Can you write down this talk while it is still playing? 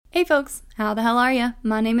Hey folks, how the hell are ya?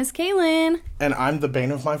 My name is Kaylin. And I'm the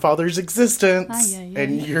bane of my father's existence. Ay.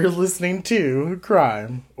 And you're listening to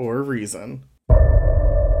Crime or Reason.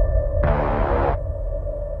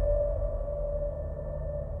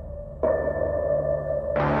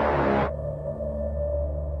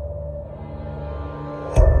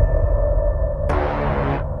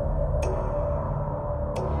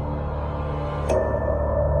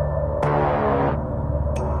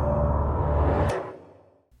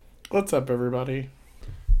 What's up, everybody?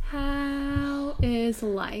 How is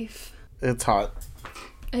life? It's hot.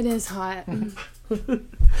 It is hot.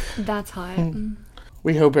 That's hot.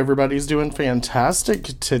 We hope everybody's doing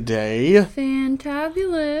fantastic today.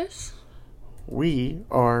 Fantabulous. We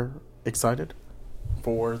are excited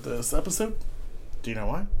for this episode. Do you know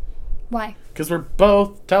why? Why? Because we're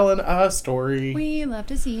both telling a story. We love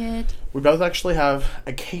to see it. We both actually have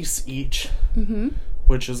a case each,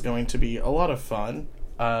 which is going to be a lot of fun.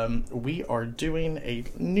 We are doing a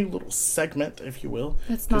new little segment, if you will.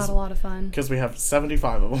 It's not a lot of fun. Because we have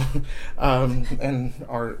 75 of them in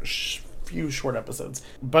our few short episodes.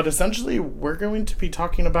 But essentially, we're going to be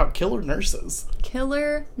talking about killer nurses.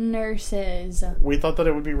 Killer nurses. We thought that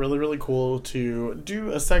it would be really, really cool to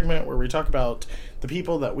do a segment where we talk about the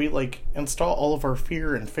people that we, install all of our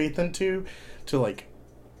fear and faith into to,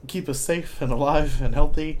 keep us safe and alive and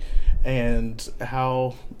healthy, and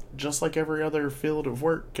how, just like every other field of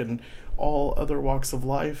work and all other walks of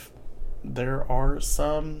life, there are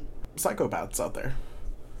some psychopaths out there.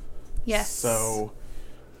 Yes. So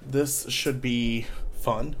this should be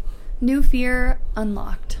fun. New fear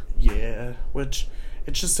unlocked. Yeah, which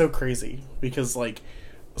it's just so crazy because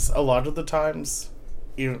a lot of the times,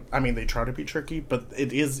 they try to be tricky, but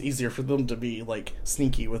it is easier for them to be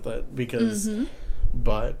sneaky with it because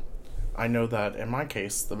but I know that in my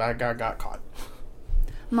case, the bad guy got caught.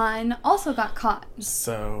 Mine also got caught.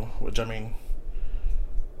 So, we don't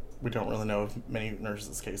really know of many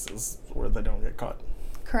nurses' cases where they don't get caught.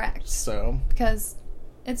 Correct. So. Because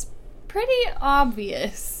it's pretty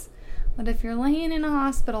obvious that if you're laying in a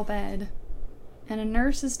hospital bed and a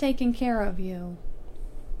nurse is taking care of you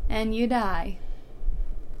and you die,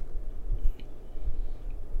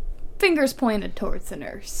 fingers pointed towards the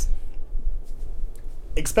nurse.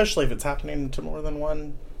 Especially if it's happening to more than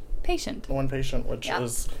one patient, which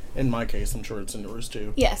is, in my case, I'm sure it's in yours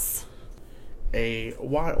too. Yes. A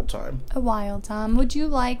wild time. Would you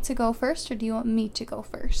like to go first, or do you want me to go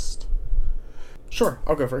first? Sure,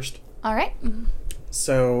 I'll go first. All right.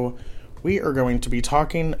 So, we are going to be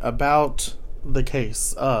talking about the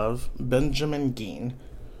case of Benjamin Geen.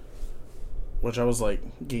 Which I was like,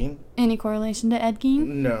 Geen? Any correlation to Ed Gein?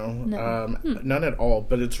 No. None at all.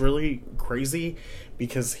 But it's really crazy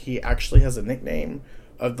because he actually has a nickname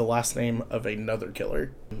of the last name of another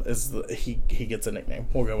killer. He gets a nickname.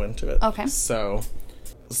 We'll go into it. Okay. So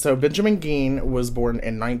Benjamin Geen was born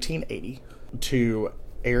in 1980 to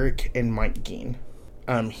Eric and Mike Geen.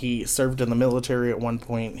 He served in the military at one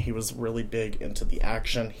point. He was really big into the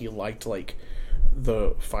action. He liked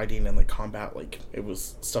the fighting and the combat, it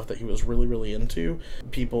was stuff that he was really, really into.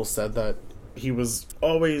 People said that he was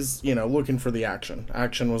always, looking for the action.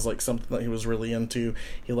 Action was something that he was really into.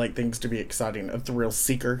 He liked things to be exciting. A thrill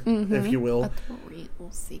seeker, if you will. A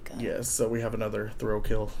thrill seeker. Yes, so we have another thrill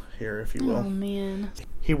kill here, if you will. Oh, man.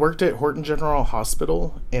 He worked at Horton General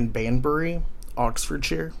Hospital in Banbury,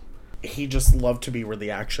 Oxfordshire. He just loved to be where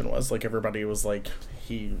the action was. Everybody was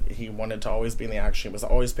he wanted to always be in the action. He was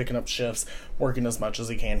always picking up shifts, working as much as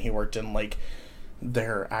he can. He worked in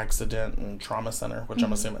their accident and trauma center, which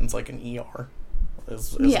I'm assuming is an ER,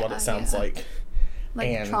 is what it sounds like.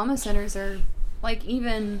 And trauma centers are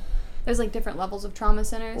even there's different levels of trauma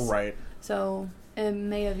centers, right? So it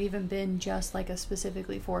may have even been just a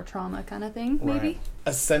specifically for trauma kind of thing, maybe. Right.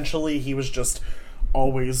 Essentially, he was just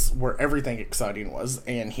always where everything exciting was,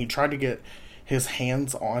 and he tried to get his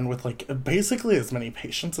hands on with basically as many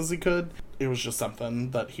patients as he could. It was just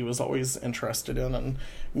something that he was always interested in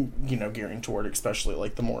and gearing toward, especially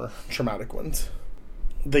the more traumatic ones.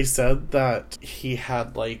 They said that he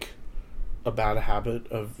had a bad habit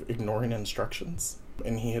of ignoring instructions,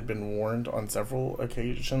 and he had been warned on several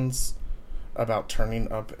occasions about turning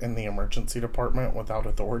up in the emergency department without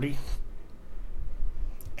authority,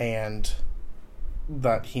 and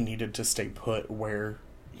that he needed to stay put where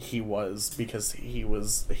he was because he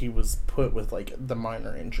was put with the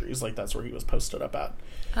minor injuries, that's where he was posted up at.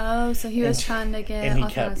 Oh, so he was trying to get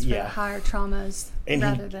authorized for higher traumas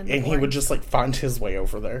rather than the he would just find his way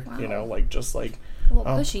over there. Wow. A little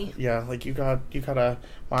pushy. Yeah, you got a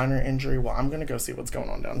minor injury. Well, I'm gonna go see what's going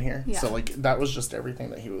on down here. Yeah. So that was just everything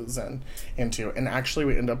that he was into. And actually,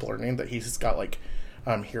 we end up learning that he's got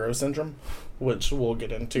hero syndrome, which we'll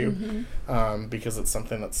get into, because it's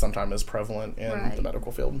something that sometimes is prevalent in the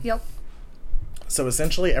medical field. Yep. So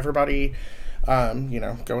essentially everybody,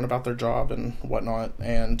 going about their job and whatnot,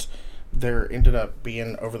 and there ended up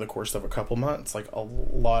being, over the course of a couple months, like a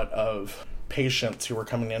lot of patients who were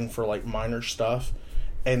coming in for like minor stuff,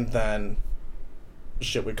 and then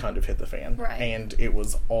shit would kind of hit the fan. Right. And it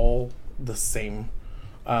was all the same,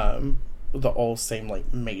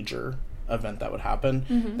 like major event that would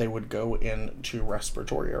happen. They would go into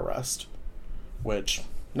respiratory arrest, which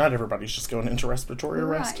not everybody's just going into respiratory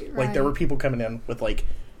arrest. Right. Like there were people coming in with like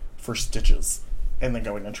for stitches and then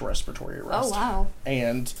going into respiratory arrest. Oh, wow.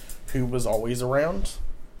 And who was always around?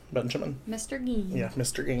 Benjamin. Mr. Geen. Yeah,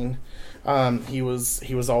 Mr. Geen. He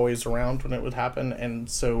was always around when it would happen, and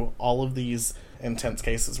so all of these intense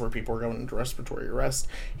cases where people were going into respiratory arrest,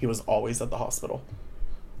 he was always at the hospital.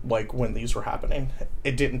 Like when these were happening,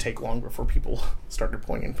 it didn't take long before people started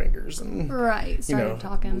pointing fingers and started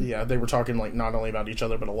talking. Yeah, they were talking like not only about each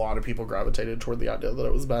other, but a lot of people gravitated toward the idea that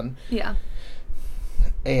it was Ben. Yeah.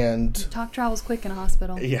 And talk travels quick in a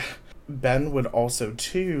hospital. Yeah. Ben would also,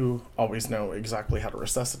 too, always know exactly how to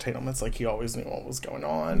resuscitate him. It's like he always knew what was going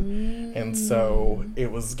on. And so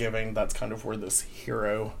it was giving, that's kind of where this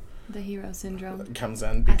hero... The hero syndrome. ...comes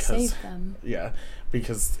in because... I saved them. Yeah,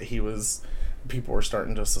 because he was... People were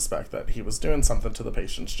starting to suspect that he was doing something to the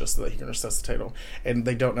patients just so that he can resuscitate them. And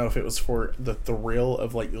they don't know if it was for the thrill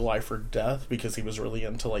of, like, life or death, because he was really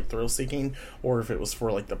into, like, thrill-seeking, or if it was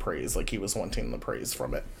for, like, the praise, like he was wanting the praise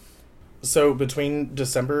from it. So between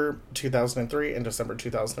December 2003 and December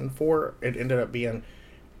 2004, it ended up being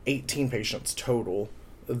 18 patients total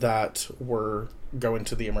that were going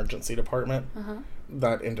to the emergency department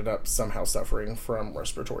that ended up somehow suffering from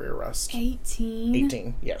respiratory arrest. 18?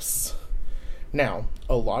 18, yes. Now,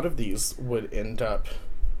 a lot of these would end up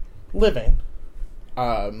living,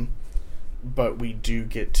 but we do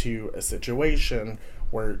get to a situation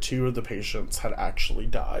where 2 of the patients had actually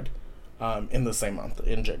died in the same month,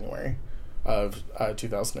 in January of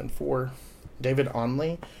 2004. David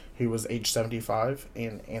Onley, who was age 75,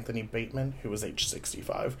 and Anthony Bateman, who was age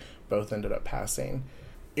 65, both ended up passing.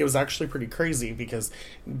 It was actually pretty crazy because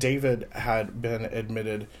David had been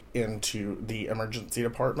admitted into the emergency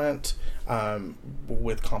department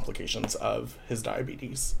with complications of his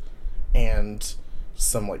diabetes and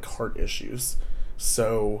some like heart issues.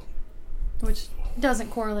 So, which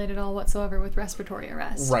doesn't correlate at all whatsoever with respiratory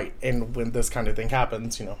arrest. Right. And when this kind of thing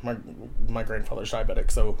happens, my grandfather's diabetic,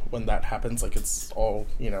 so when that happens, like, it's all,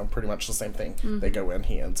 pretty much the same thing. They go in,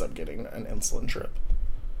 he ends up getting an insulin drip.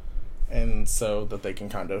 And so that they can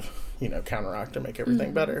kind of, counteract and make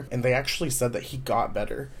everything better. And they actually said that he got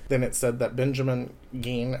better. Then it said that Benjamin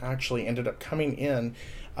Geen actually ended up coming in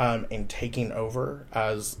and taking over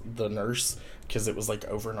as the nurse, because it was like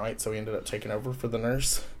overnight, so he ended up taking over for the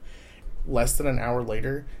nurse. Less than an hour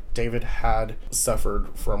later, David had suffered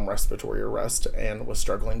from respiratory arrest and was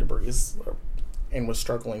struggling to breathe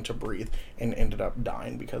and ended up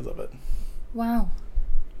dying because of it. Wow.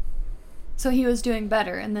 So he was doing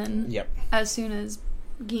better, and then as soon as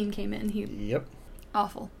Geen came in, he...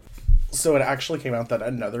 Awful. So it actually came out that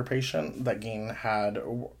another patient that Geen had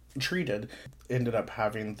treated ended up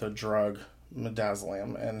having the drug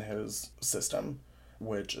midazolam in his system,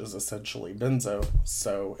 which is essentially benzo,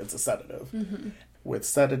 so it's a sedative. With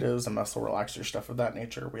sedatives and muscle relaxer, stuff of that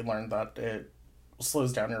nature, we learned that it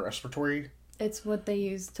slows down your respiratory. It's what they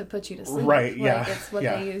use to put you to sleep. Right, yeah. It's what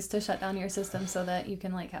they use to shut down your system so that you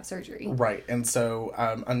can, have surgery. Right, and so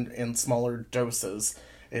in smaller doses,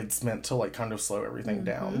 it's meant to, kind of slow everything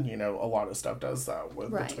down. A lot of stuff does that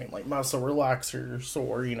with between, muscle relaxers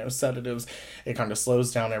or, sedatives. It kind of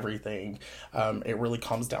slows down everything. It really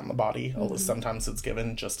calms down the body. Although sometimes it's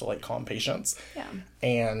given just to, calm patients.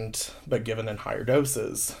 Yeah. But given in higher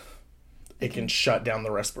doses, it can shut down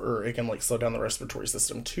the it can, slow down the respiratory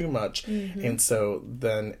system too much. And so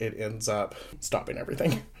then it ends up stopping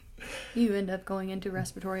everything. You end up going into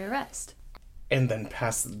respiratory arrest. And then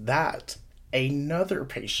past that, another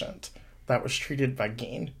patient that was treated by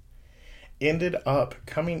Geen ended up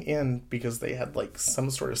coming in because they had some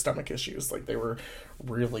sort of stomach issues. They were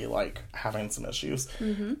really having some issues.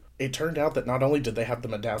 It turned out that not only did they have the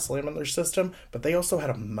midazolam in their system, but they also had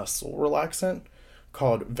a muscle relaxant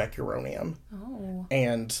called vecuronium. Oh.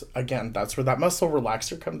 And again, that's where that muscle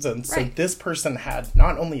relaxer comes in. So this person had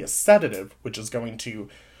not only a sedative, which is going to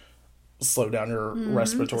slow down your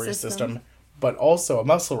respiratory system, but also a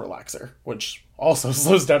muscle relaxer, which also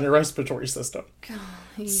slows down your respiratory system.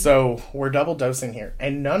 God. So we're double dosing here.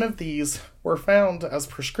 And none of these were found as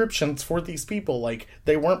prescriptions for these people. Like,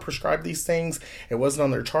 they weren't prescribed these things. It wasn't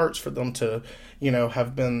on their charts for them to,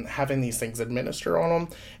 have been having these things administered on them.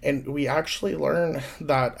 And we actually learned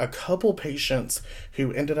that a couple patients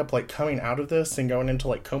who ended up, like, coming out of this and going into,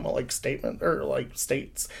 like, coma-like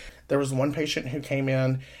states. There was one patient who came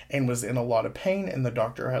in and was in a lot of pain, and the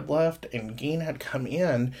doctor had left, and Geen had come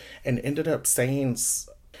in and ended up saying,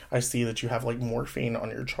 I see that you have, like, morphine on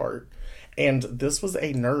your chart. And this was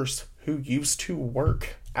a nurse who used to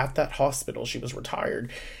work at that hospital. She was retired.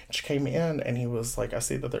 She came in, and he was like, I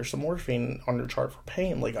see that there's some morphine on your chart for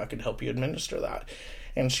pain. Like, I could help you administer that.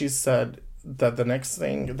 And she said that the next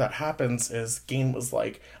thing that happens is Geen was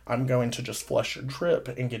like, I'm going to just flush your drip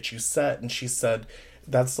and get you set. And she said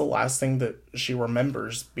that's the last thing that she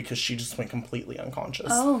remembers because she just went completely unconscious.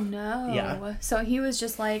 Oh, no. Yeah. So he was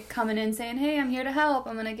just, like, coming in saying, hey, I'm here to help.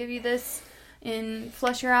 I'm going to give you this and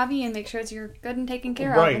flush your IV and make sure you're good and taken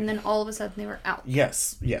care of. And then all of a sudden they were out.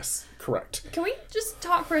 Yes, correct. Can we just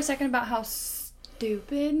talk for a second about how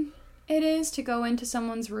stupid it is to go into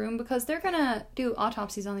someone's room, because they're going to do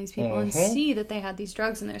autopsies on these people and see that they had these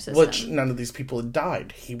drugs in their system. Which none of these people had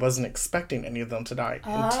died. He wasn't expecting any of them to die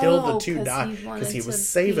until the two died, because he was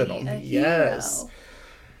saving them. Yes.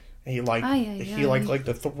 He liked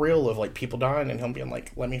the thrill of, like, people dying and him being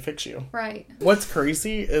like, let me fix you. Right. What's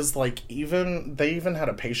crazy is, like, they even had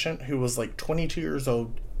a patient who was, like, 22 years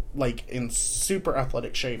old, like, in super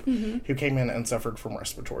athletic shape, who came in and suffered from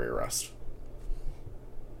respiratory arrest.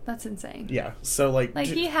 That's insane. Yeah. So, like...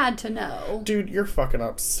 he had to know. Dude, you're fucking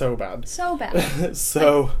up so bad. So bad.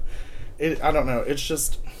 So, I don't know. It's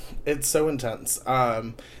just... It's so intense.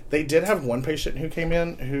 They did have one patient who came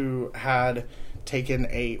in who had taken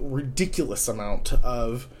a ridiculous amount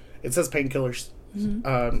of... It says painkillers.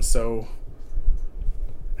 So,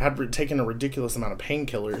 had taken a ridiculous amount of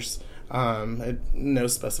painkillers. No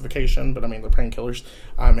specification, but I mean, they're painkillers.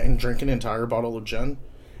 And drank an entire bottle of gin.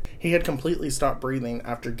 He had completely stopped breathing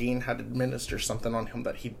after Geen had administered something on him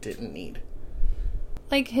that he didn't need.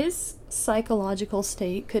 Like, his psychological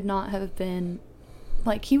state could not have been...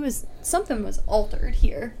 Like, something was altered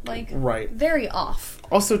here. Like, right. Very off.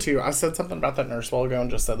 Also, too, I said something about that nurse a while ago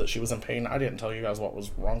and just said that she was in pain. I didn't tell you guys what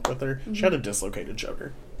was wrong with her. She had a dislocated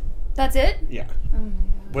shoulder. That's it? Yeah. Oh, my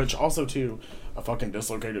God. Which, also, too, a fucking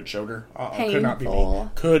dislocated shoulder. Painful. Could not be me.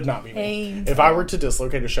 Could not be me. Painful. If I were to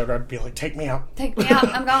dislocate a shoulder, I'd be like, take me out. Take me out.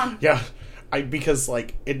 I'm gone. Yeah. Because,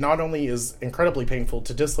 like, it not only is incredibly painful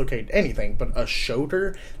to dislocate anything, but a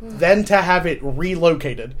shoulder, then to have it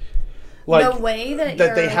relocated. Like, the way that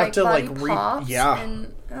they have like, to, body like, pops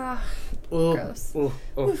and, gross.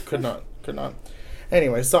 Could not.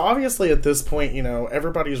 Anyway, so obviously at this point,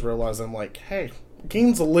 everybody's realizing, like, hey,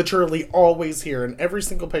 Geen's literally always here, and every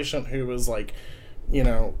single patient who is, like,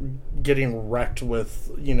 getting wrecked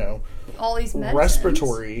with, all these medicines.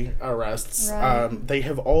 Respiratory arrests, right. They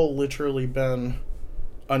have all literally been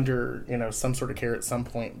under, some sort of care at some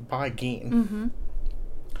point by Geen.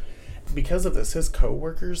 Because of this, his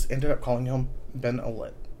co-workers ended up calling him Ben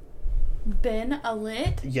Alit. Ben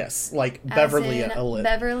Alit? Yes, like Beverly Alit.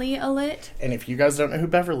 Beverly Alit? And if you guys don't know who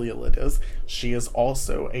Beverly Alit is, she is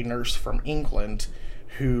also a nurse from England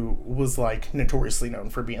who was, like, notoriously known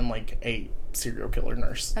for being, like, a serial killer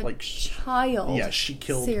nurse. Child. Yeah, she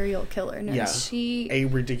killed... serial killer nurse. Yeah, a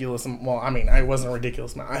ridiculous... Well, I mean, I wasn't a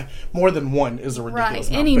ridiculous amount. More than one is a ridiculous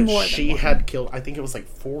amount. Any but more she than one. had killed, I think it was, like,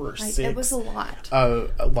 4 or 6. It was a lot.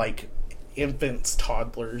 Like, infants,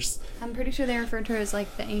 toddlers. I'm pretty sure they refer to her as,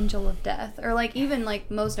 like, the angel of death. Or, like, even, like,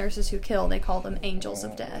 most nurses who kill, they call them angels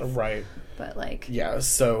of death. Right. But, like... Yeah,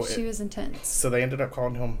 so... She was intense. So they ended up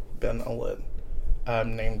calling him Ben Alit.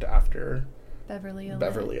 Named after... Beverly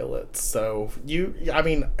Alit. So,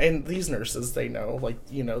 and these nurses, they know, like,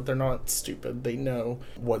 they're not stupid. They know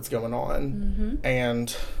what's going on.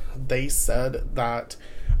 And they said that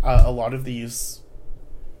a lot of these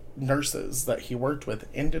nurses that he worked with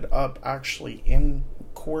ended up actually in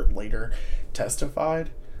court later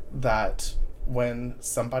testified that when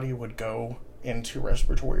somebody would go into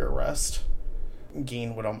respiratory arrest,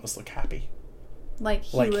 Geen would almost look happy. Like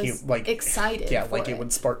he was excited. Yeah, like it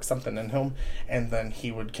would spark something in him, and then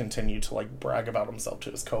he would continue to, like, brag about himself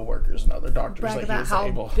to his coworkers and other doctors. Brag about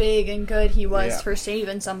how big and good he was for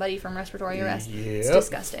saving somebody from respiratory arrest. It's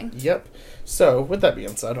disgusting. Yep. So, with that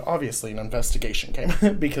being said, obviously an investigation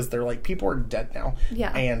came because they're like, people are dead now.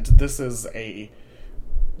 Yeah. And this is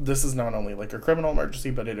not only, like, a criminal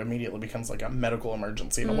emergency, but it immediately becomes, like, a medical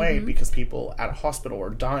emergency in a way, because people at a hospital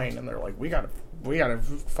are dying, and they're like, we gotta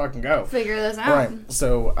fucking go. Figure this out. Right.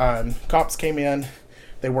 So, cops came in,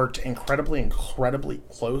 They worked incredibly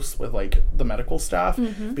close with, like, the medical staff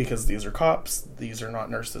because these are cops. These are not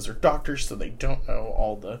nurses or doctors, so they don't know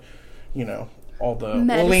all the, all the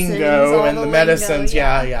lingo and the medicines.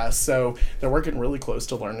 Yeah. So they're working really close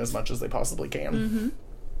to learn as much as they possibly can.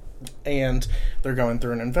 And they're going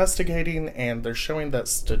through and investigating, and they're showing that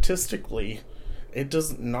statistically, it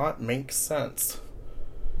does not make sense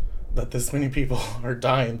that this many people are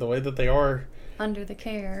dying the way that they are. Under the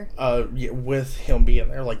care. With him being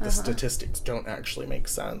there. Like, the statistics don't actually make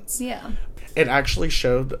sense. Yeah. It actually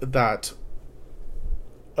showed that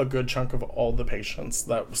a good chunk of all the patients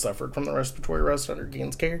that suffered from the respiratory arrest under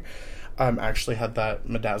Geen's care actually had that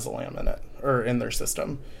midazolam in it, or in their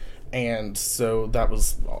system. And so that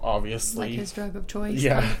was obviously... Like his drug of choice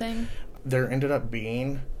kind of thing. There ended up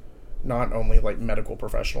being not only, like, medical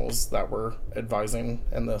professionals that were advising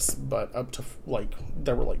in this, but up to, like,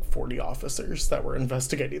 there were, like, 40 officers that were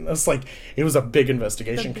investigating this. Like, it was a big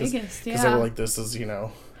investigation. Because they were like, this is,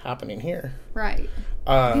 happening here. Right.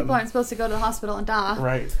 People aren't supposed to go to the hospital and die.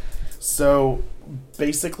 Right. So,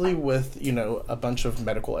 basically with, a bunch of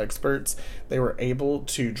medical experts, they were able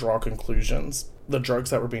to draw conclusions. The drugs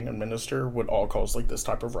that were being administered would all cause, like, this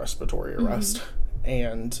type of respiratory arrest.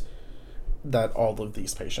 And that all of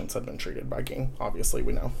these patients had been treated by Geen. Obviously,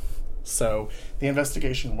 we know. So, the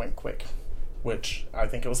investigation went quick, which I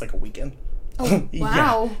think it was like a weekend. Oh,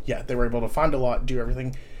 wow. Yeah, they were able to find a lot, do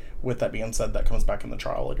everything. With that being said, that comes back in the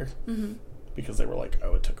trial later. Because they were like,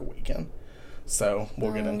 it took a weekend. So,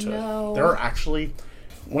 we'll get into it. There are actually,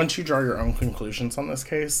 once you draw your own conclusions on this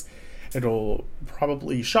case, it'll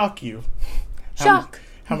probably shock you. How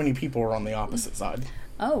many people are on the opposite side.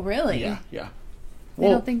 Oh, really? Yeah. Well,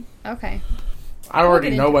 I don't think... Okay. I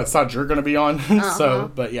already know what side you're going to be on. So,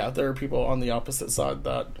 but yeah, there are people on the opposite side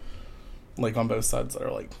that, like, on both sides that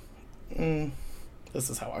are like, this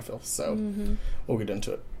is how I feel. So, we'll get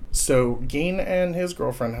into it. So, Geen and his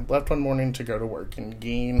girlfriend had left one morning to go to work, and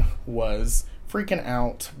Geen was freaking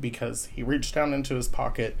out because he reached down into his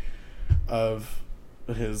pocket of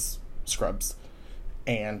his scrubs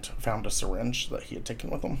and found a syringe that he had taken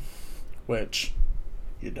with him, which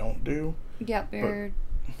you don't do. Yep,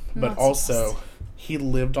 but also, he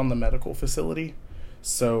lived on the medical facility,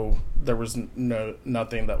 so there was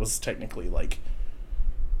nothing that was technically, like,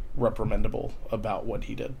 reprimandable about what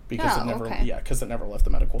he did, because it never left the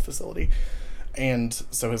medical facility. And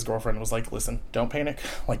so his girlfriend was like, listen, don't panic,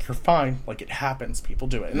 like, you're fine, like, it happens, people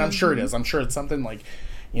do it. And I'm sure it is. I'm sure it's something like,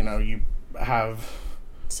 you have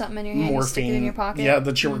something in your hand, morphine, you stick it in your pocket. Yeah,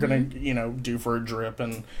 that you were gonna, do for a drip,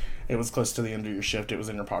 and it was close to the end of your shift, it was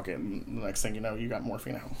in your pocket, and the next thing you know, you got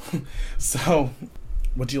morphine out. So,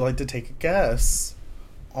 would you like to take a guess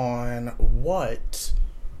on what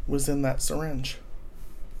was in that syringe?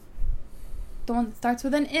 The one that starts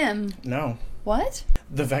with an M. No. What?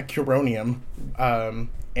 The vacuronium, and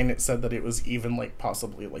it said that it was even, like,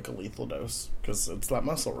 possibly, like, a lethal dose, because it's that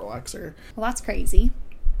muscle relaxer. Well, that's crazy.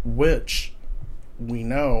 Which we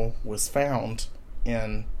know was found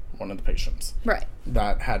in one of the patients. Right.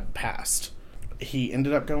 That had passed. He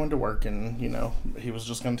ended up going to work, and, he was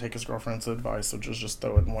just going to take his girlfriend's advice, which was just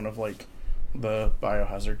throw it in one of, like, the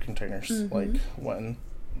biohazard containers,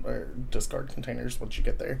 or discard containers once you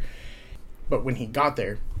get there. But when he got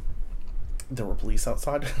there were police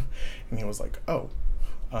outside, and he was like,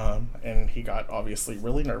 and he got obviously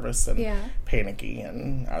really nervous and panicky,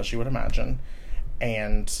 and as you would imagine,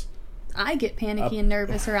 and I get panicky and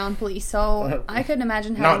nervous around police, so I couldn't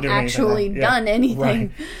imagine having actually done anything.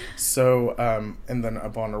 Right. So, and then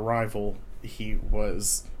upon arrival, he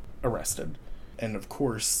was arrested, and of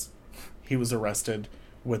course, he was arrested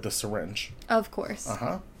with a syringe. Of course.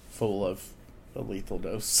 Full of a lethal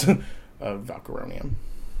dose of vacuronium.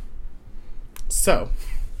 So,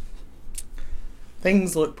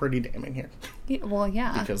 things look pretty damning here. Well,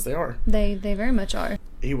 yeah. Because they are. They very much are.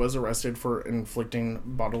 He was arrested for inflicting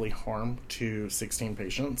bodily harm to 16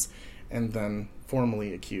 patients, and then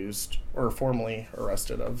formally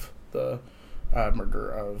arrested of the murder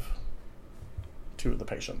of 2 of the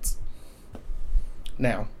patients.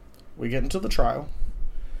 Now, we get into the trial,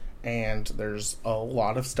 and there's a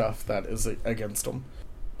lot of stuff that is against him.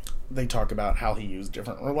 They talk about how he used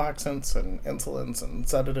different relaxants and insulins and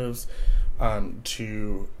sedatives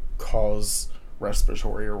to cause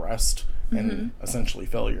respiratory arrest and essentially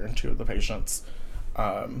failure in 2 of the patients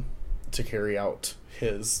to carry out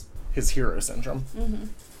his hero syndrome.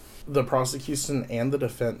 The prosecution and the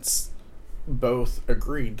defense both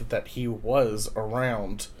agreed that he was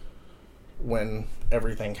around when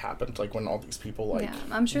everything happened, like when all these people, like,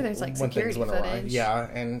 I'm sure there's, like, security footage. Yeah,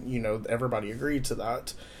 and everybody agreed to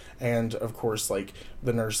that. And, of course, like,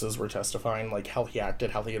 the nurses were testifying, like, how he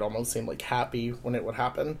acted, how he had almost seemed, like, happy when it would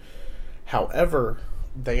happen. However,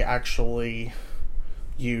 they actually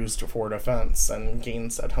used for defense, and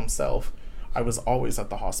Geen said himself, I was always at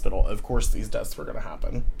the hospital. Of course these deaths were going to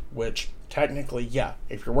happen. Which, technically, yeah,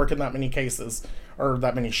 if you're working that many cases, or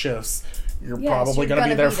that many shifts, you're probably going to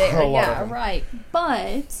be there for a lot of them. Yeah, right.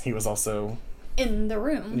 But he was also... in the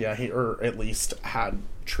room. Yeah, or at least had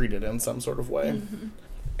treated in some sort of way. Mm-hmm.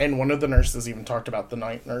 And one of the nurses even talked about the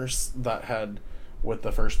night nurse that had, with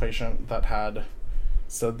the first patient, that had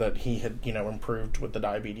said that he had, improved with the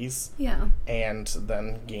diabetes. Yeah. And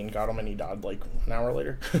then Geen got him and he died, like, an hour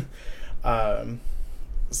later.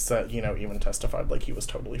 So, even testified, like, he was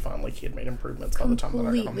totally fine. Like, he had made improvements by the time that I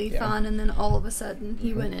got him. Completely fine, and then all of a sudden,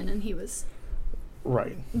 he went in and he was...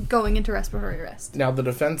 Right. Going into respiratory arrest. Now, the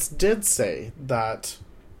defense did say that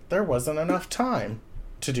there wasn't enough time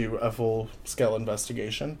to do a full-scale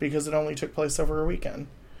investigation because it only took place over a weekend.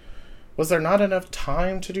 Was there not enough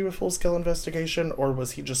time to do a full-scale investigation, or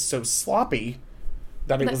was he just so sloppy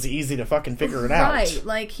that it was easy to fucking figure it out? Right,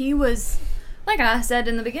 like he was... Like I said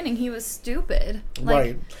in the beginning, he was stupid.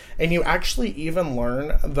 Right. And you actually even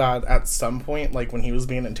learn that at some point, like, when he was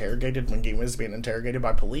being interrogated, when Geen was being interrogated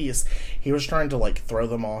by police, he was trying to, like, throw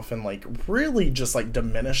them off and, like, really just, like,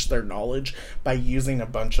 diminish their knowledge by using a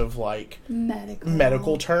bunch of, like...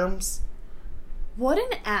 medical terms. What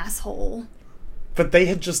an asshole. But they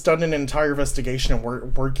had just done an entire investigation and were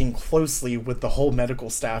working closely with the whole medical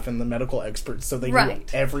staff and the medical experts, so they knew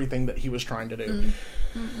everything that he was trying to do.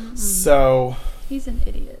 So... He's an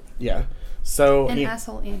idiot. Yeah. So... An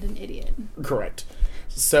asshole and an idiot. Correct.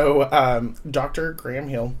 So, Dr. Graham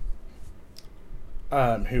Hill,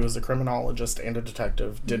 who was a criminologist and a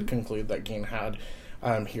detective, did conclude that Geen had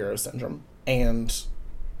hero syndrome. And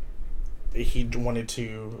he wanted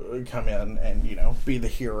to come in and, be the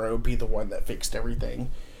hero, be the one that fixed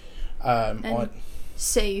everything.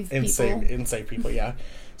 Save people. Save people, yeah.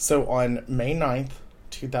 So, on May 9th,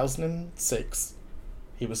 2006...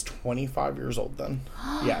 He was 25 years old then.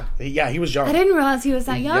 Yeah, he was young. I didn't realize he was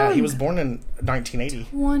that young. Yeah, he was born in 1980.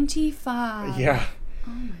 25. Yeah.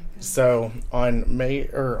 Oh my god. So on May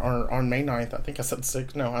 9th, I think I said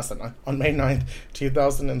 6. No, I said 9. On May 9th,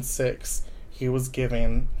 2006, he was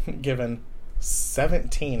given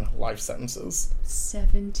 17 life sentences.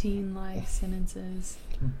 17 life sentences.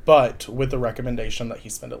 But with the recommendation that he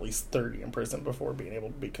spend at least 30 in prison before being able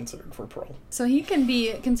to be considered for parole. So he can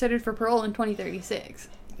be considered for parole in 2036.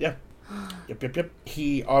 Yeah. Yep.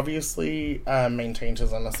 He obviously maintained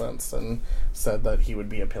his innocence and said that he would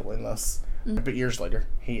be appealing this. But years later,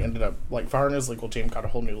 he ended up, like, firing his legal team, got a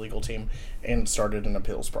whole new legal team, and started an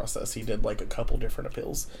appeals process. He did, like, a couple different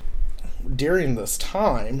appeals. During this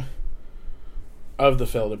time of the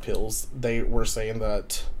failed appeals, they were saying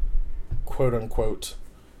that, quote-unquote,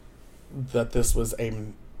 that this was a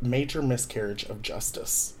major miscarriage of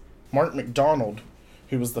justice. Mark MacDonald,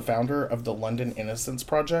 who was the founder of the London Innocence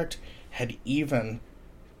Project, had even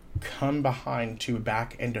come behind to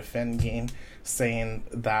back and defend Geen, saying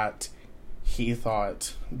that he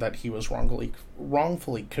thought that he was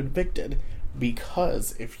wrongfully convicted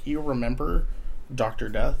because, if you remember Dr.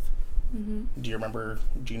 Death, do you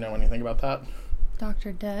know anything about that?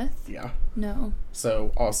 Dr. Death? Yeah. No.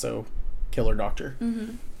 So, also... Killer Doctor.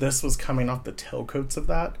 This was coming off the tailcoats of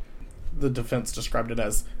that. The defense described it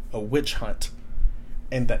as a witch hunt,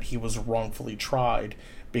 and that he was wrongfully tried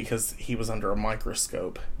because he was under a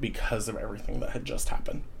microscope because of everything that had just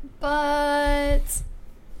happened. But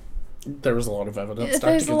there was a lot of evidence.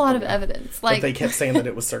 There's a lot of evidence. But they kept saying that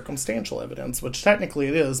it was circumstantial evidence, which technically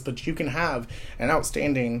it is, but you can have an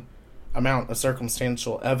outstanding amount of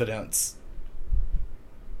circumstantial evidence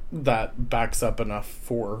that backs up enough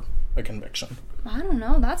for a conviction. I don't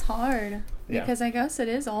know. That's hard. Yeah. Because I guess it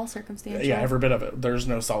is all circumstantial. Yeah, every bit of it. There's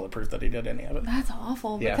no solid proof that he did any of it. That's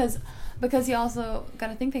awful. Yeah. Because you also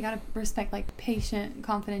gotta think they gotta respect, like, patient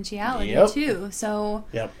confidentiality too. So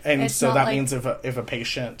yep. And so that means if a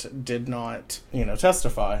patient did not,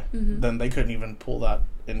 testify, then they couldn't even pull that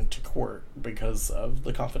into court because of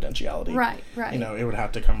the confidentiality. Right. It would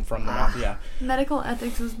have to come from the mouth. Yeah. Medical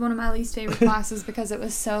ethics was one of my least favorite classes because it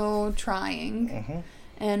was so trying.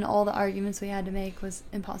 And all the arguments we had to make was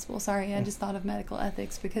impossible. Sorry, I just thought of medical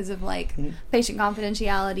ethics because of, like, patient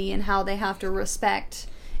confidentiality and how they have to respect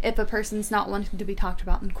if a person's not wanting to be talked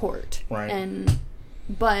about in court. Right.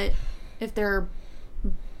 But if their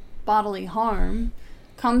bodily harm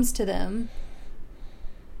comes to them,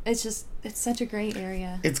 it's such a gray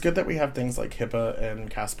area. It's good that we have things like HIPAA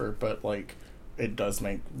and Casper, but, like, it does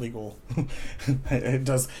make legal, it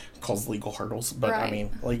does cause legal hurdles, but I mean,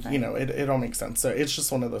 like, you know, it all makes sense. So it's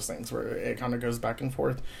just one of those things where it kind of goes back and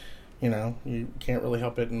forth, you know, you can't really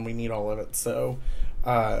help it, and we need all of it. So,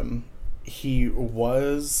 he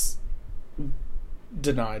was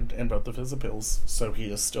denied in both of his appeals, so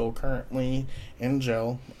he is still currently in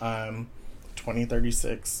jail.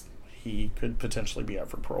 2036, he could potentially be out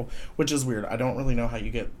for parole, which is weird. I don't really know how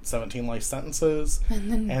you get 17 life sentences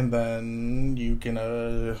and then you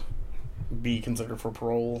can be considered for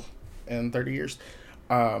parole in 30 years.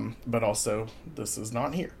 But also, this is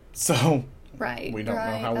not here, so we don't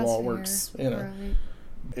know how law works, you know.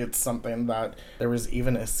 It's something that there was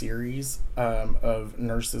even a series of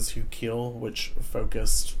Nurses Who Kill, which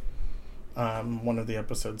focused, one of the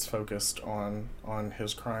episodes focused on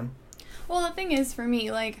his crime. Well, the thing is, for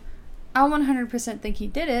me, like, I 100% think he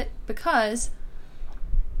did it because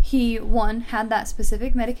he, one, had that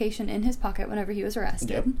specific medication in his pocket whenever he was arrested.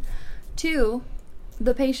 Yep. Two,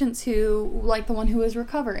 the patients who, like the one who was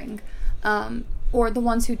recovering, or the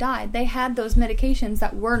ones who died, they had those medications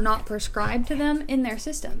that were not prescribed to them in their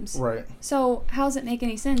systems. Right. So how does it make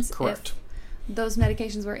any sense Correct. if those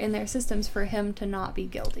medications were in their systems for him to not be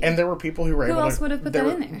guilty? And there were people who were able to... Who else would have put that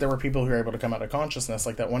in there? There were people who were able to come out of consciousness,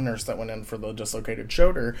 like that one nurse that went in for the dislocated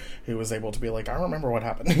shoulder, who was able to be like, I remember what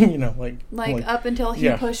happened, you know, like up until he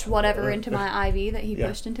pushed whatever into my IV that he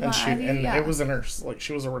pushed into my IV. And it was a nurse. Like,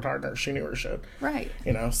 she was a retired nurse. She knew her shit. Right.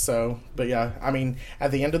 You know, so... But yeah, I mean,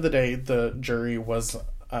 at the end of the day, the jury was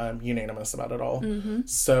unanimous about it all. Mm-hmm.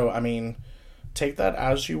 So, I mean... Take that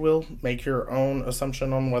as you will. Make your own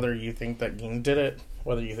assumption on whether you think that Geen did it,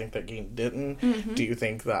 whether you think that Geen didn't. Mm-hmm. Do you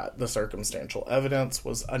think that the circumstantial evidence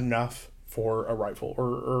was enough for a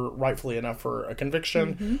rightfully enough for a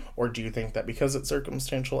conviction? Mm-hmm. Or do you think that because it's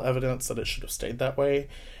circumstantial evidence that it should have stayed that way?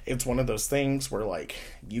 It's one of those things where, like,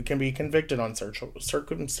 you can be convicted on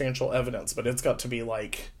circumstantial evidence, but it's got to be,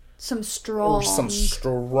 like... Some strong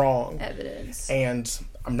evidence. And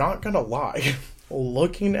I'm not gonna lie.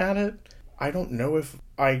 Looking at it, I don't know if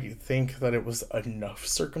I think that it was enough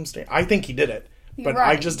circumstance. I think he did it, but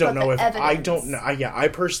I just don't know if evidence. I don't know. I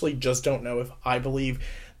personally just don't know if I believe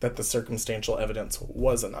that the circumstantial evidence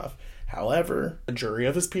was enough. However, a jury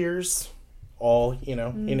of his peers, all, you know,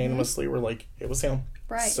 unanimously were like, it was him.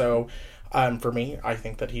 Right. So, for me, I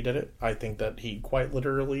think that he did it. I think that he quite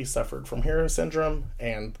literally suffered from hero syndrome,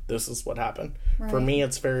 and this is what happened. Right. For me,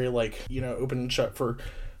 it's very, like, you know, open and shut for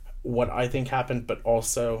what I think happened, but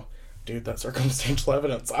also... Dude, that circumstantial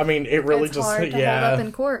evidence. I mean, it really it's hard to hold up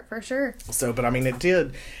in court, for sure. So, but I mean, it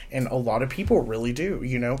did. And a lot of people really do,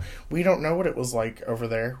 you know. We don't know what it was like over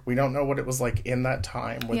there. We don't know what it was like in that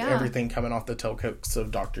time with everything coming off the tailcoats of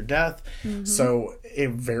Dr. Death. Mm-hmm. So, it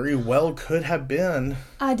very well could have been...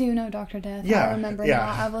 I do know Dr. Death. Yeah. I remember now.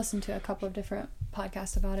 I've listened to a couple of different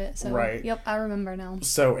podcasts about it. So, yep, I remember now.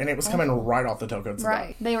 So, and it was coming right off the tailcoats.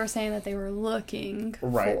 Right. They were saying that they were looking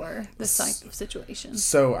for this type of situation.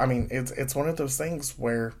 So, I mean, it's one of those things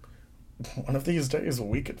where one of these days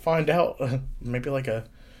we could find out. Maybe like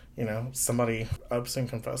somebody ups and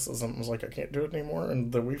confesses and was like, I can't do it anymore.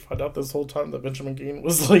 And then we find out this whole time that Benjamin Geen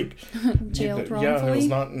was like... jailed wrongfully. Yeah, it was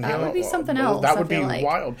not... That would be something else. That would be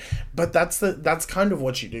wild. But that's kind of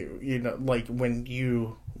what you do. You know, like when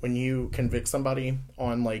you convict somebody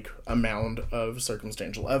on like a mound of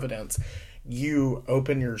circumstantial evidence, you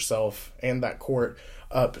open yourself and that court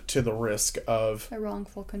up to the risk of a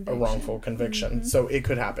wrongful conviction. Mm-hmm. So it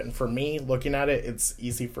could happen. For me, looking at it, it's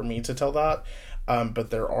easy for me to tell that. But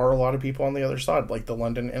there are a lot of people on the other side, like the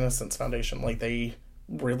London Innocence Foundation. Like they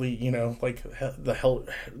really, you know, like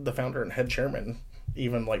the founder and head chairman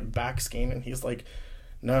even like backs Geen, and he's like,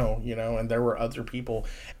 no, you know, and there were other people.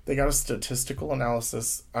 They got a statistical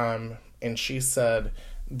analysis, and she said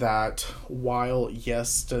that while, yes,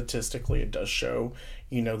 statistically it does show,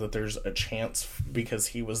 you know, that there's a chance because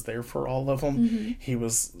he was there for all of them,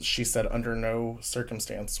 she said under no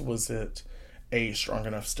circumstance was it a strong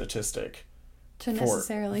enough statistic to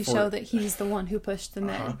necessarily show that he's the one who pushed the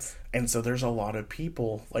meds. And so there's a lot of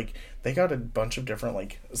people, like, they got a bunch of different,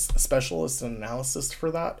 like, specialists and analysts for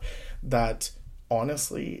that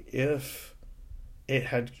honestly, if it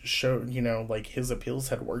had showed, you know, like his appeals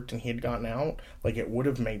had worked and he had gotten out, like it would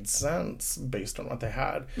have made sense based on what they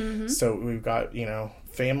had. So we've got, you know,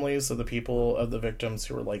 families of the people of the victims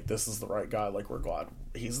who were like, this is the right guy, like we're glad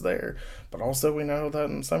he's there. But also we know that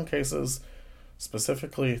in some cases,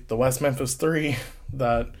 specifically the West Memphis 3,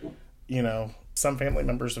 that, you know, some family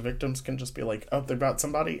members of victims can just be like, oh, they got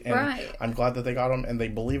somebody, and I'm glad that they got them, and they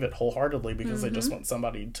believe it wholeheartedly because they just want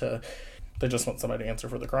somebody to answer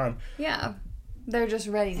for the crime. Yeah. They're just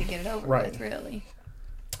ready to get it over with, really.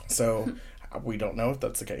 So, We don't know if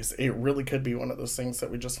that's the case. It really could be one of those things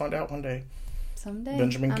that we just find out one day. Someday.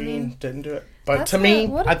 Benjamin Geen didn't do it. But to me,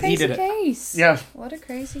 what a he did crazy case. Yeah. What a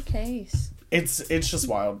crazy case. It's just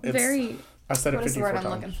wild. It's very... I said it 54 times. What is the word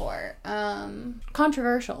I'm looking for?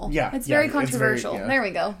 Controversial. Yeah. It's very controversial. There we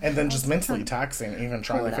go. And then just mentally taxing, even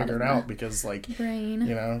trying to figure it out, because, like, brain.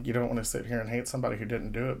 you know, you don't want to sit here and hate somebody who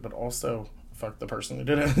didn't do it, but also fuck the person who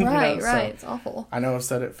did it. Right, you know? right. So, it's awful. I know I've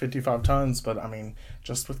said it 55 times, but I mean,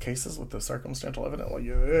 just with cases with the circumstantial evidence, like,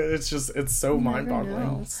 it's so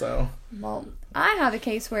mind-boggling. So, well, I have a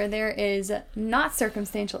case where there is not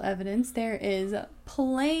circumstantial evidence. There is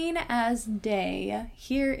plain as day.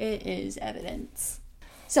 Here it is evidence.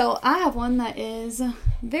 So I have one that is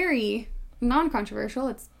very non-controversial.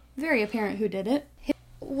 It's very apparent who did it.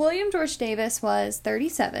 William George Davis was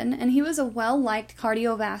 37, and he was a well-liked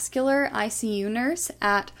cardiovascular ICU nurse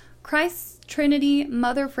at Christ Trinity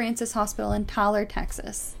Mother Frances Hospital in Tyler,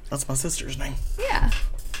 Texas. That's my sister's name. Yeah.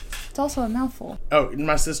 It's also a mouthful. Oh,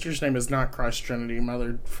 my sister's name is not Christ Trinity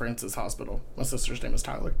Mother Frances Hospital. My sister's name is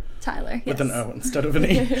Tyler. Tyler, yes. With an O instead of an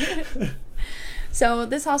E. So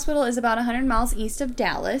this hospital is about 100 miles east of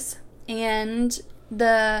Dallas, and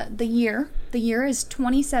the year is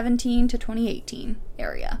 2017 to 2018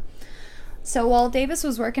 area. So while Davis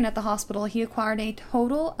was working at the hospital, he acquired a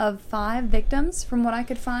total of 5 victims, from what I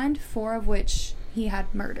could find, 4 of which he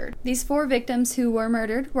had murdered. These 4 victims who were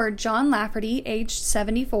murdered were John Lafferty, aged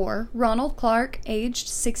 74, Ronald Clark, aged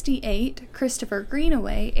 68, Christopher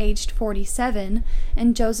Greenaway, aged 47,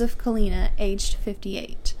 and Joseph Kalina, aged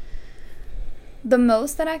 58. The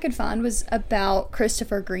most that I could find was about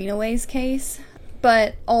Christopher Greenaway's case,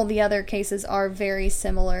 but all the other cases are very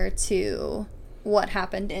similar to what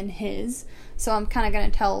happened in his. So I'm kind of going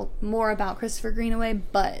to tell more about Christopher Greenaway,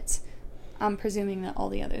 but I'm presuming that all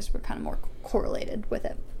the others were kind of more correlated with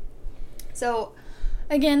it. So,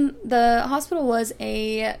 again, the hospital was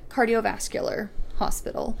a cardiovascular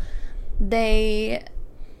hospital. The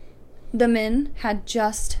men had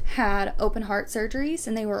just had open heart surgeries,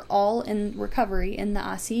 and they were all in recovery in the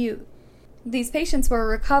ICU. These patients were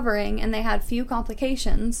recovering, and they had few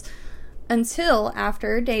complications until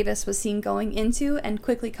after Davis was seen going into and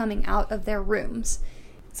quickly coming out of their rooms.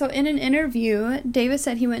 So in an interview, Davis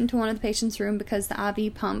said he went into one of the patient's room because the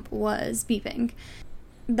IV pump was beeping.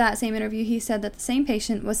 That same interview, he said that the same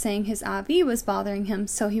patient was saying his IV was bothering him,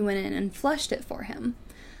 so he went in and flushed it for him.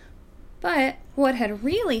 But what had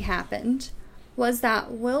really happened was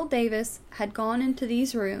that Will Davis had gone into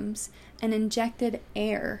these rooms and injected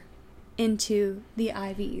air into the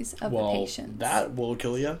IVs of the patients. That will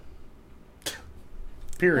kill you.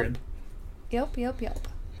 Period. Yep.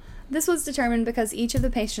 This was determined because each of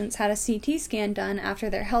the patients had a CT scan done after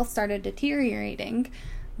their health started deteriorating,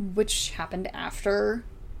 which happened after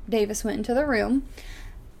Davis went into the room.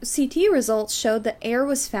 CT results showed that air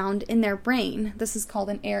was found in their brain. This is called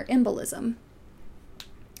an air embolism.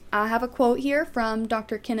 I have a quote here from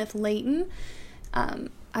Dr. Kenneth Layton.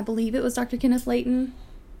 I believe it was Dr. Kenneth Layton,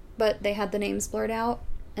 but they had the names blurred out.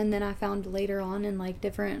 And then I found later on in like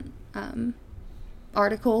different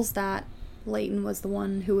articles that Layton was the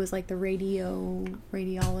one who was like the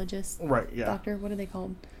radiologist. Right, yeah. Doctor, what are they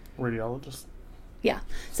called? Radiologist. Yeah.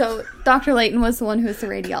 So Dr. Layton was the one who was the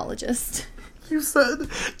radiologist. You said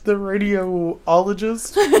the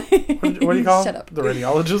radiologist? What do you call him? Shut up. The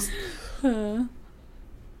radiologist?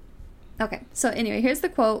 Okay, so anyway, here's the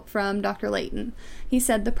quote from Dr. Layton. He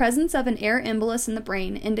said, "The presence of an air embolus in the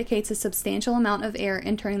brain indicates a substantial amount of air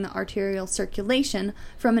entering the arterial circulation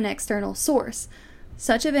from an external source.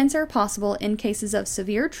 Such events are possible in cases of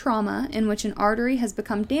severe trauma in which an artery has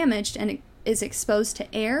become damaged and is exposed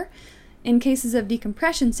to air, in cases of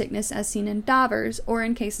decompression sickness as seen in divers, or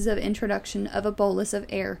in cases of introduction of a bolus of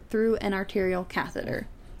air through an arterial catheter."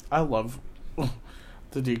 I love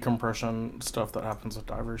the decompression stuff that happens with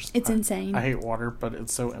divers. It's insane. I hate water, but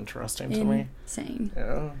it's so interesting to me. Insane.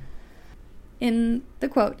 Yeah. In the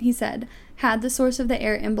quote, he said, "Had the source of the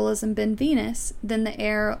air embolism been venous, then the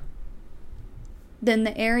area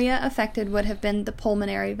affected would have been the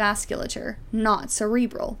pulmonary vasculature, not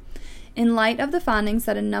cerebral. In light of the findings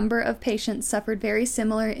that a number of patients suffered very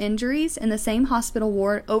similar injuries in the same hospital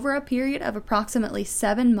ward over a period of approximately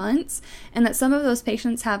 7 months, and that some of those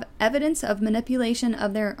patients have evidence of manipulation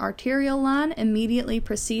of their arterial line immediately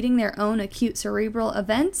preceding their own acute cerebral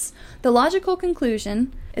events, the logical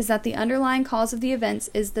conclusion is that the underlying cause of the events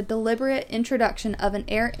is the deliberate introduction of an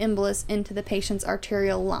air embolus into the patient's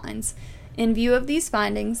arterial lines. In view of these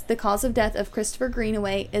findings, the cause of death of Christopher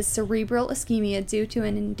Greenaway is cerebral ischemia due to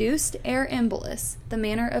an induced air embolus. The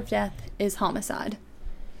manner of death is homicide."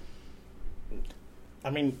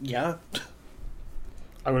 I mean, yeah.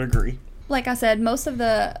 I would agree. like I said, most of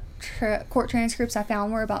the court transcripts I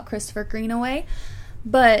found were about Christopher Greenaway,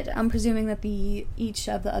 but I'm presuming that each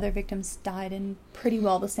of the other victims died in pretty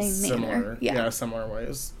well the same manner. Yeah, similar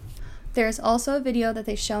ways. There's also a video that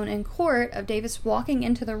they've shown in court of Davis walking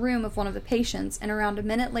into the room of one of the patients and around a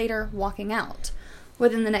minute later walking out.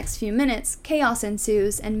 Within the next few minutes, chaos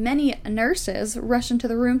ensues and many nurses rush into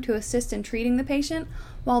the room to assist in treating the patient,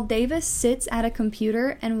 while Davis sits at a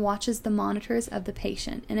computer and watches the monitors of the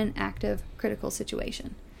patient in an active, critical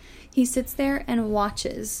situation. He sits there and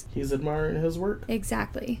watches. He's admiring his work.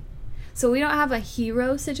 Exactly. So we don't have a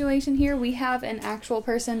hero situation here. We have an actual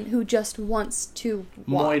person who just wants to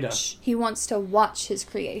watch. Moida. He wants to watch his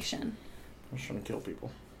creation. I'm just trying to kill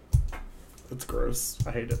people. It's gross.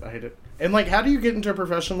 I hate it. And, like, how do you get into a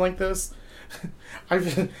profession like this? I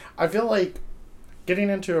feel like getting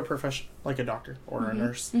into a profession like a doctor or a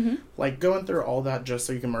nurse, like, going through all that just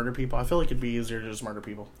so you can murder people, I feel like it'd be easier to just murder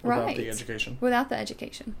people without the education. Without the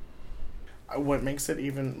education. What makes it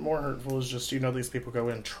even more hurtful is just, these people go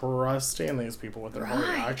in trusting these people with their heart.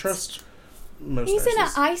 I trust most He's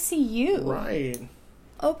nurses. in an ICU. Right.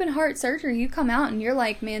 Open heart surgery. You come out and you're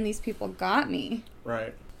like, man, these people got me.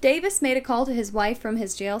 Right. Davis made a call to his wife from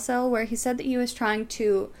his jail cell where he said that he was trying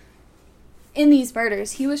to, in these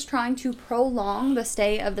murders, he was trying to prolong the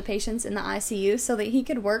stay of the patients in the ICU so that he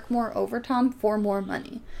could work more overtime for more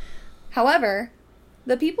money. However,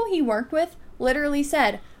 the people he worked with literally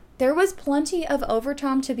said, there was plenty of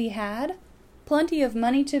overtime to be had, plenty of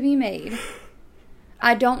money to be made.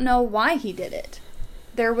 I don't know why he did it.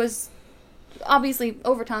 There was obviously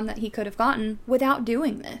overtime that he could have gotten without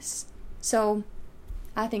doing this. So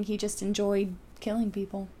I think he just enjoyed killing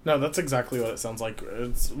people. No, that's exactly what it sounds like.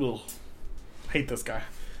 Hate this guy.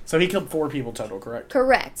 So he killed 4 people total, correct?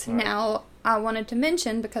 Correct. Right. Now, I wanted to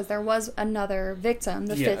mention, because there was another victim,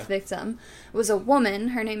 the 5th victim, was a woman.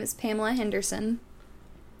 Her name is Pamela Henderson.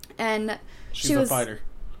 And she was a fighter.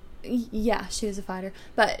 Yeah, she was a fighter.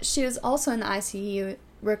 But she was also in the ICU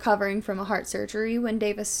recovering from a heart surgery when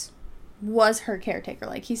Davis was her caretaker.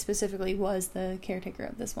 Like, he specifically was the caretaker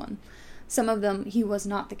of this one. Some of them, he was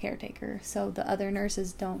not the caretaker. So the other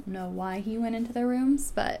nurses don't know why he went into their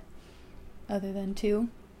rooms, but other than to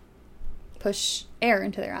push air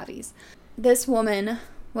into their IVs. This woman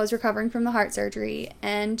was recovering from the heart surgery,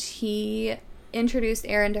 and he introduced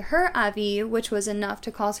air into her IV, which was enough to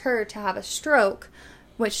cause her to have a stroke,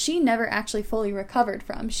 which she never actually fully recovered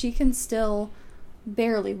from. She can still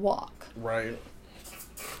barely walk. Right.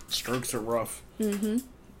 Strokes are rough.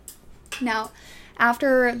 Now,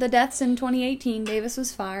 after the deaths in 2018, Davis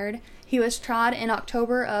was fired. He was tried in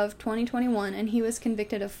October of 2021, and he was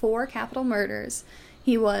convicted of 4 capital murders.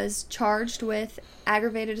 He was charged with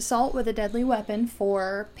aggravated assault with a deadly weapon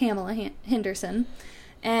for Pamela Henderson,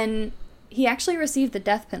 and he actually received the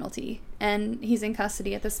death penalty, and he's in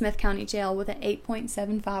custody at the Smith County Jail with an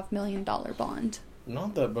 $8.75 million bond.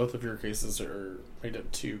 Not that both of your cases are made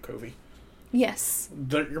it to Covey. Yes.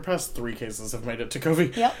 Your past 3 cases have made it to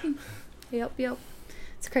Covey. Yep.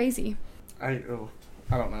 It's crazy. I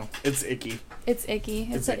don't know. It's icky. It's icky.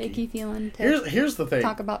 It's an icky feeling to here's the thing.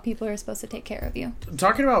 Talk about people who are supposed to take care of you.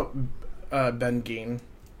 Talking about Ben Geen,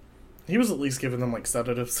 he was at least giving them, like,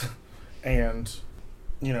 sedatives and,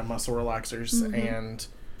 muscle relaxers. And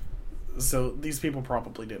so these people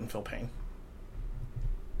probably didn't feel pain.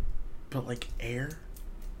 But, like, air?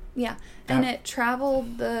 Yeah. And it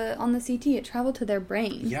traveled, on the CT, it traveled to their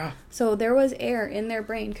brain. Yeah. So there was air in their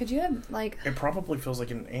brain. Could you have, like... It probably feels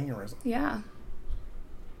like an aneurysm. Yeah.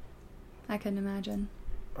 I couldn't imagine.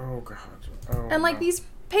 Oh, God. And, like, these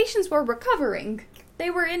patients were recovering. They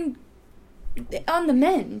were on the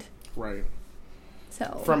mend. Right.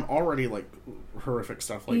 So. From already, like, horrific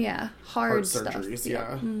stuff. Like, hard heart stuff. Surgeries.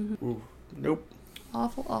 Yeah. Ooh, nope.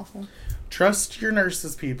 Awful. Trust your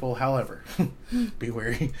nurses, people. However, be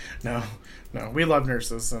wary. No. We love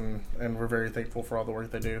nurses, and we're very thankful for all the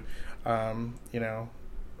work they do. A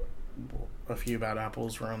few bad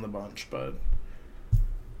apples were on the bunch, but...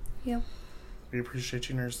 Yep. We appreciate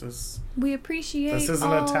you, nurses. We appreciate this isn't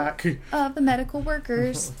an attack of the medical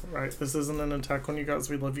workers. Right. This isn't an attack on you guys.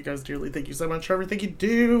 We love you guys dearly. Thank you so much for everything you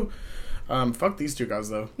do. Fuck these 2 guys,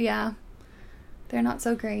 though. Yeah. They're not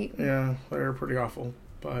so great. Yeah, they're pretty awful.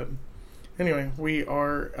 But anyway, we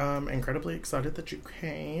are incredibly excited that you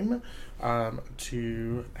came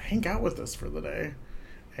to hang out with us for the day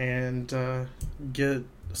and get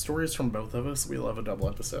stories from both of us. We love a double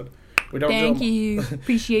episode. We don't Thank you.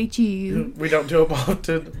 Appreciate you. We don't do them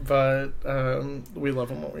often, but we love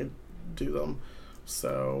them when we do them.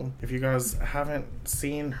 So if you guys haven't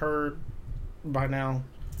seen her by now,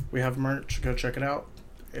 we have merch. Go check it out.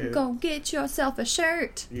 Go get yourself a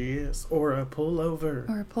shirt. Yes, or a pullover.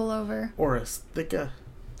 Or a pullover. Or a sticker.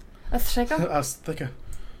 A sticker? A sticker.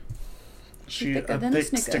 She a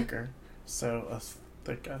thick sticker. So a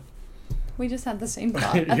sticker. We just had the same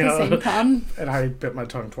thought at the same time. And I bit my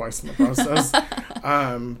tongue twice in the process.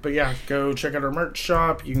 But yeah, go check out our merch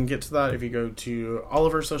shop. You can get to that if you go to all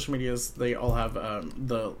of our social medias. They all have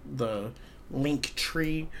the link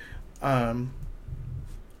tree.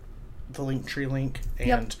 The link tree link,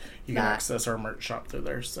 and you can access our merch shop through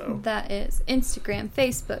there. So that is Instagram,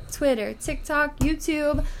 Facebook, Twitter, TikTok,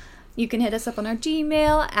 YouTube. You can hit us up on our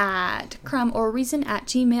Gmail at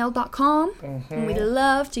crimeorreason@gmail.com. And we'd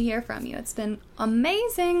love to hear from you. It's been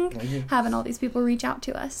amazing having all these people reach out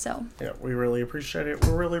to us. So yeah, we really appreciate it.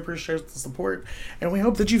 We really appreciate the support, and we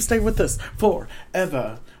hope that you stay with us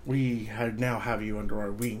forever. We now have you under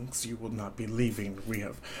our wings. You will not be leaving. We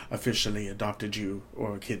have officially adopted you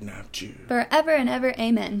or kidnapped you. Forever and ever,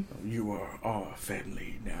 amen. You are our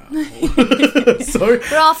family now. Sorry.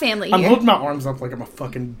 We're all family here. I'm holding my arms up like I'm a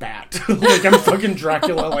fucking bat. Like I'm fucking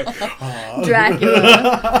Dracula. Like,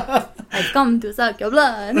 Dracula. I come to suck your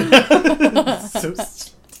blood. So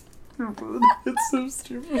stupid. It's so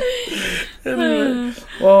stupid. Anyway,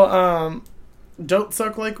 well, don't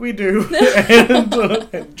suck like we do, and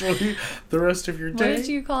enjoy the rest of your day. What did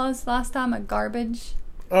you call us last time? A garbage?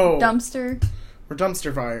 Oh. Dumpster? We're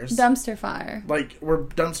dumpster fires. Dumpster fire. Like, we're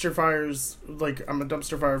dumpster fires. Like, I'm a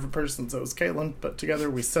dumpster fire of a person, so is Caitlin, but together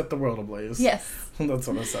we set the world ablaze. Yes. That's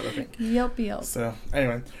what I said, I think. Yup. So,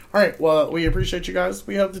 anyway. Alright, well, we appreciate you guys.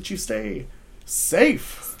 We hope that you stay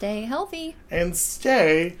safe. Stay healthy. And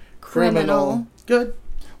stay criminal. Good.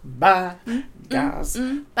 Bye, guys.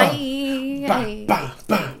 Bye. Bye.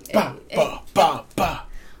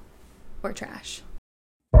 Or trash.